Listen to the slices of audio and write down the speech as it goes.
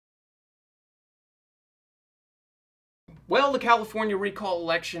Well, the California recall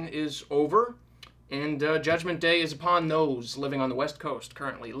election is over, and Judgment Day is upon those living on the West Coast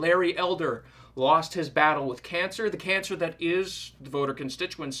currently. Larry Elder lost his battle with cancer, the cancer that is the voter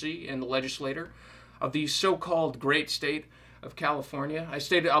constituency and the legislator of the so-called great state of California. I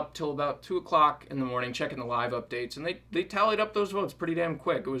stayed up till about 2 o'clock in the morning checking the live updates, and they tallied up those votes pretty damn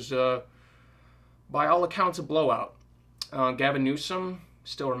quick. It was, by all accounts, a blowout. Gavin Newsom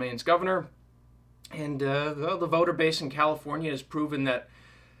still remains governor. And the voter base in California has proven that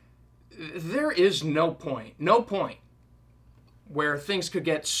there is no point where things could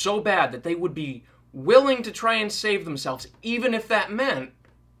get so bad that they would be willing to try and save themselves, even if that meant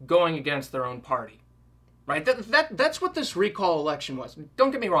going against their own party. Right? That's what this recall election was.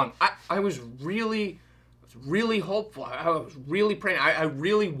 Don't get me wrong. I was really hopeful. I was really praying. I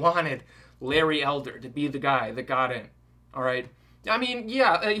really wanted Larry Elder to be the guy that got in. All right? I mean,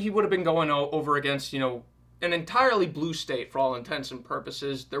 yeah, he would have been going over against, an entirely blue state for all intents and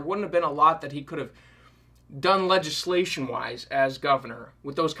purposes. There wouldn't have been a lot that he could have done legislation-wise as governor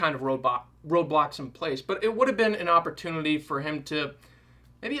with those kind of roadblocks in place. But it would have been an opportunity for him to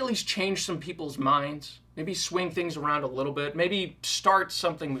maybe at least change some people's minds, maybe swing things around a little bit, maybe start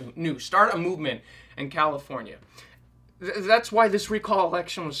something new, start a movement in California. That's why this recall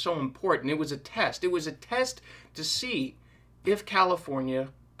election was so important. It was a test. It was a test to see if California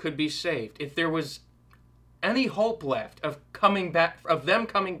could be saved, if there was any hope left of them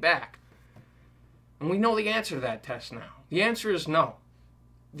coming back. And we know the answer to that test now. The answer is no.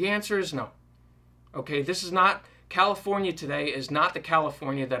 The answer is no. Okay, this is not, California today is not the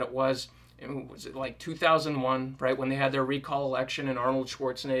California that it was it like 2001, right, when they had their recall election and Arnold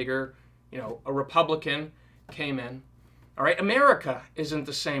Schwarzenegger, a Republican, came in. All right, America isn't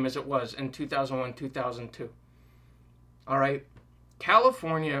the same as it was in 2001, 2002. All right,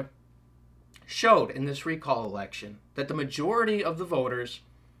 California showed in this recall election that the majority of the voters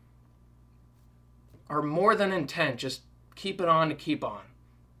are more than intent, just keep it on to keep on,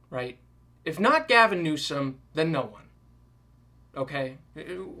 right? If not Gavin Newsom, then no one, okay?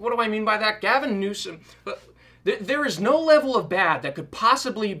 What do I mean by that? Gavin Newsom, there is no level of bad that could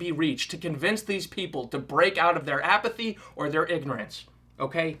possibly be reached to convince these people to break out of their apathy or their ignorance,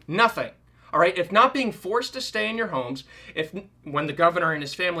 okay? Nothing. All right, if not being forced to stay in your homes, when the governor and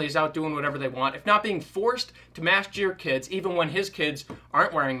his family is out doing whatever they want, if not being forced to mask your kids, even when his kids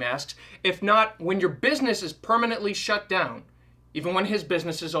aren't wearing masks, if not when your business is permanently shut down, even when his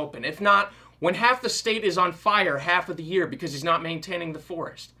business is open, if not when half the state is on fire half of the year because he's not maintaining the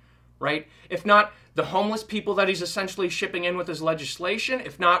forest, right? If not the homeless people that he's essentially shipping in with his legislation,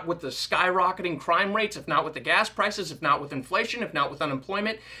 if not with the skyrocketing crime rates, if not with the gas prices, if not with inflation, if not with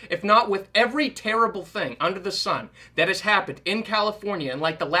unemployment, if not with every terrible thing under the sun that has happened in California in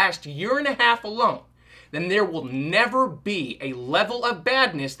like the last year and a half alone, then there will never be a level of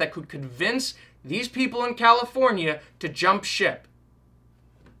badness that could convince these people in California to jump ship,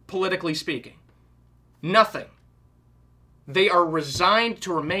 politically speaking. Nothing. They are resigned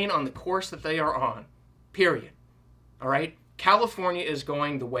to remain on the course that they are on, period. All right? California is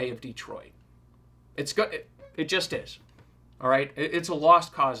going the way of Detroit. It just is. All right? It's a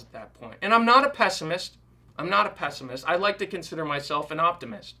lost cause at that point. And I'm not a pessimist. I like to consider myself an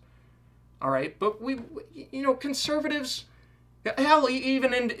optimist. All right? But conservatives, hell,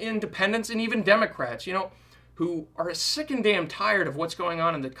 even independents and even Democrats, who are sick and damn tired of what's going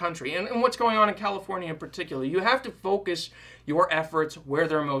on in the country and what's going on in California in particular. You have to focus your efforts where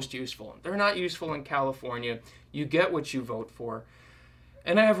they're most useful. They're not useful in California. You get what you vote for.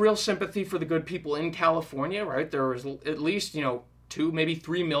 And I have real sympathy for the good people in California, right? There was at least, 2, maybe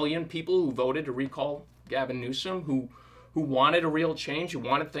 3 million people who voted to recall Gavin Newsom, who wanted a real change, who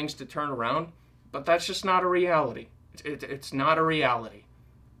wanted things to turn around. But that's just not a reality. It's not a reality.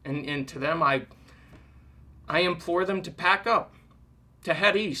 And to them, I implore them to pack up, to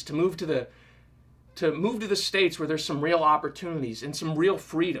head east, to move to the states where there's some real opportunities and some real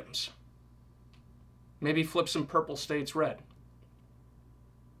freedoms. Maybe flip some purple states red.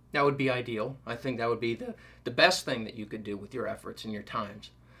 That would be ideal. I think that would be the best thing that you could do with your efforts and your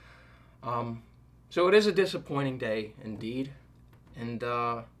times. So it is a disappointing day indeed. And,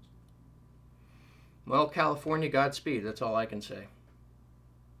 well, California, Godspeed. That's all I can say.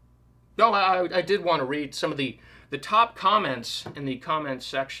 No, I did want to read some of the top comments in the comments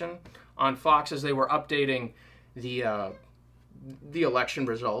section on Fox as they were updating the election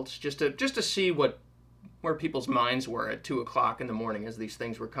results, just to see where people's minds were at 2 o'clock in the morning as these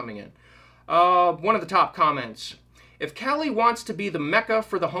things were coming in. One of the top comments: If Cali wants to be the Mecca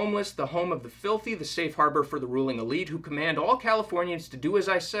for the homeless, the home of the filthy, the safe harbor for the ruling elite who command all Californians to do as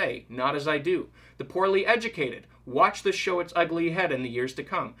I say, not as I do, the poorly educated, watch this show its ugly head in the years to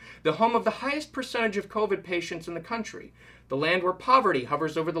come, the home of the highest percentage of COVID patients in the country, the land where poverty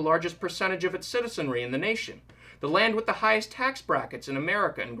hovers over the largest percentage of its citizenry in the nation, the land with the highest tax brackets in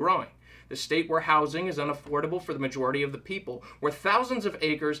America and growing, the state where housing is unaffordable for the majority of the people, where thousands of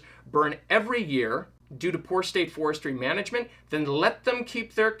acres burn every year due to poor state forestry management, then let them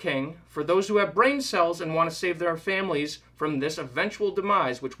keep their king. For those who have brain cells and want to save their families from this eventual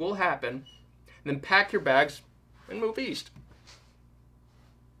demise, which will happen, then pack your bags and move east.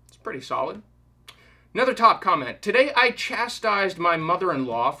 It's pretty solid. Another top comment. Today I chastised my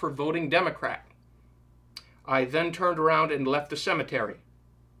mother-in-law for voting Democrat. I then turned around and left the cemetery.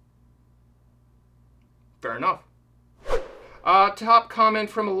 Fair enough. Top comment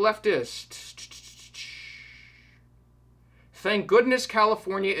from a leftist. Thank goodness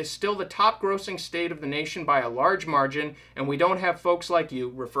California is still the top grossing state of the nation by a large margin, and we don't have folks like you,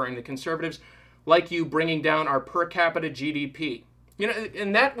 referring to conservatives, like you bringing down our per capita GDP. You know,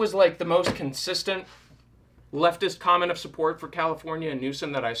 and that was like the most consistent leftist comment of support for California and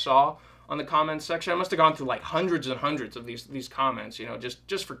Newsom that I saw on the comments section. I must have gone through like hundreds and hundreds of these comments, you know,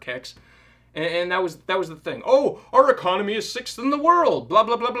 just for kicks. And that was the thing. Oh, our economy is sixth in the world. Blah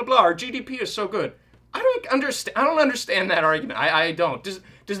blah blah blah blah. Our GDP is so good. I don't understand that argument. I don't. Does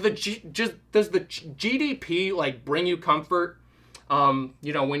the GDP like bring you comfort? You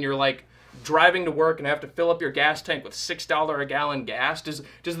know, when you're like driving to work and have to fill up your gas tank with $6 a gallon gas? Does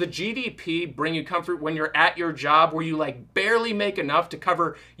the GDP bring you comfort when you're at your job where you like barely make enough to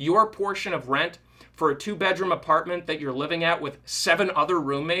cover your portion of rent for a 2-bedroom apartment that you're living at with 7 other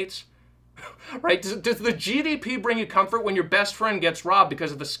roommates? Right? Does the GDP bring you comfort when your best friend gets robbed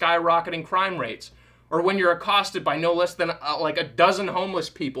because of the skyrocketing crime rates? Or when you're accosted by no less than like a dozen homeless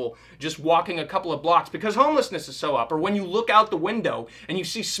people just walking a couple of blocks because homelessness is so up? Or when you look out the window and you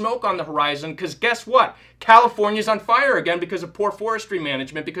see smoke on the horizon because guess what? California's on fire again because of poor forestry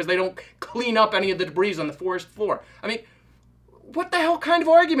management, because they don't clean up any of the debris on the forest floor. I mean, what the hell kind of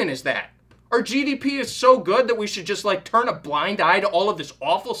argument is that? Our GDP is so good that we should just like turn a blind eye to all of this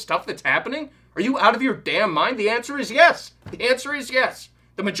awful stuff that's happening? Are you out of your damn mind? The answer is yes. The answer is yes.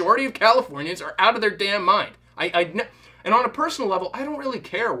 The majority of Californians are out of their damn mind. And on a personal level, I don't really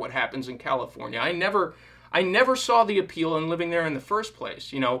care what happens in California. I never saw the appeal in living there in the first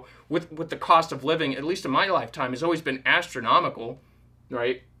place. You know, with the cost of living, at least in my lifetime, has always been astronomical,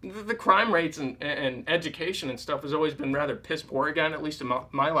 right? The crime rates and education and stuff has always been rather piss poor again, at least in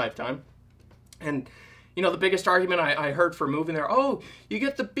my lifetime. And, you know, the biggest argument I heard for moving there, oh, you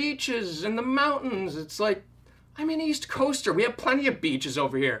get the beaches and the mountains. It's like, I'm an East Coaster. We have plenty of beaches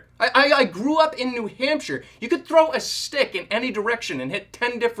over here. I grew up in New Hampshire. You could throw a stick in any direction and hit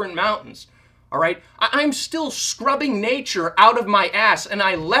 10 different mountains. All right? I'm still scrubbing nature out of my ass, and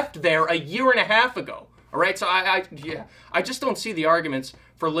I left there a year and a half ago. All right? So I just don't see the arguments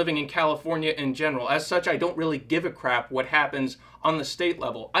for living in California in general. As such, I don't really give a crap what happens on the state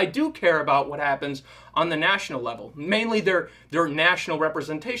level. I do care about what happens on the national level. Mainly their national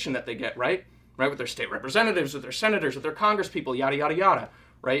representation that they get, right? Right, with their state representatives, with their senators, with their congresspeople, yada, yada, yada,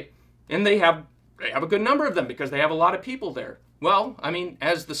 right? And they have a good number of them because they have a lot of people there. Well, I mean,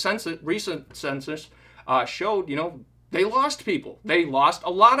 as the recent census showed, you know, they lost people. They lost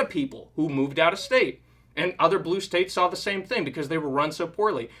a lot of people who moved out of state. And other blue states saw the same thing because they were run so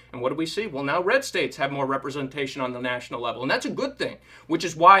poorly. And what do we see? Well, now red states have more representation on the national level. And that's a good thing, which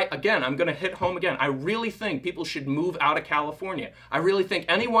is why, again, I'm going to hit home again. I really think people should move out of California. I really think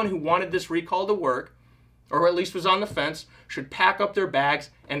anyone who wanted this recall to work, or at least was on the fence, should pack up their bags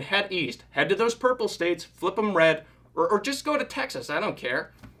and head east. Head to those purple states, flip them red, or just go to Texas. I don't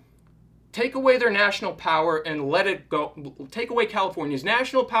care. Take away their national power and let it go. Take away California's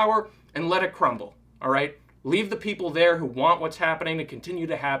national power and let it crumble. All right? Leave the people there who want what's happening to continue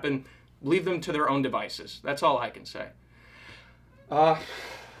to happen. Leave them to their own devices. That's all I can say.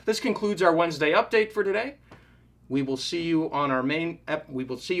 This concludes our Wednesday update for today. We will see you on our main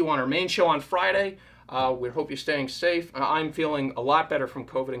show on Friday. We hope you're staying safe. I'm feeling a lot better from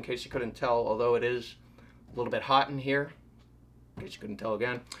COVID, in case you couldn't tell, although it is a little bit hot in here, in case you couldn't tell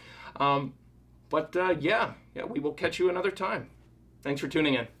again. Yeah, we will catch you another time. Thanks for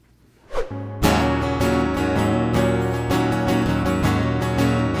tuning in.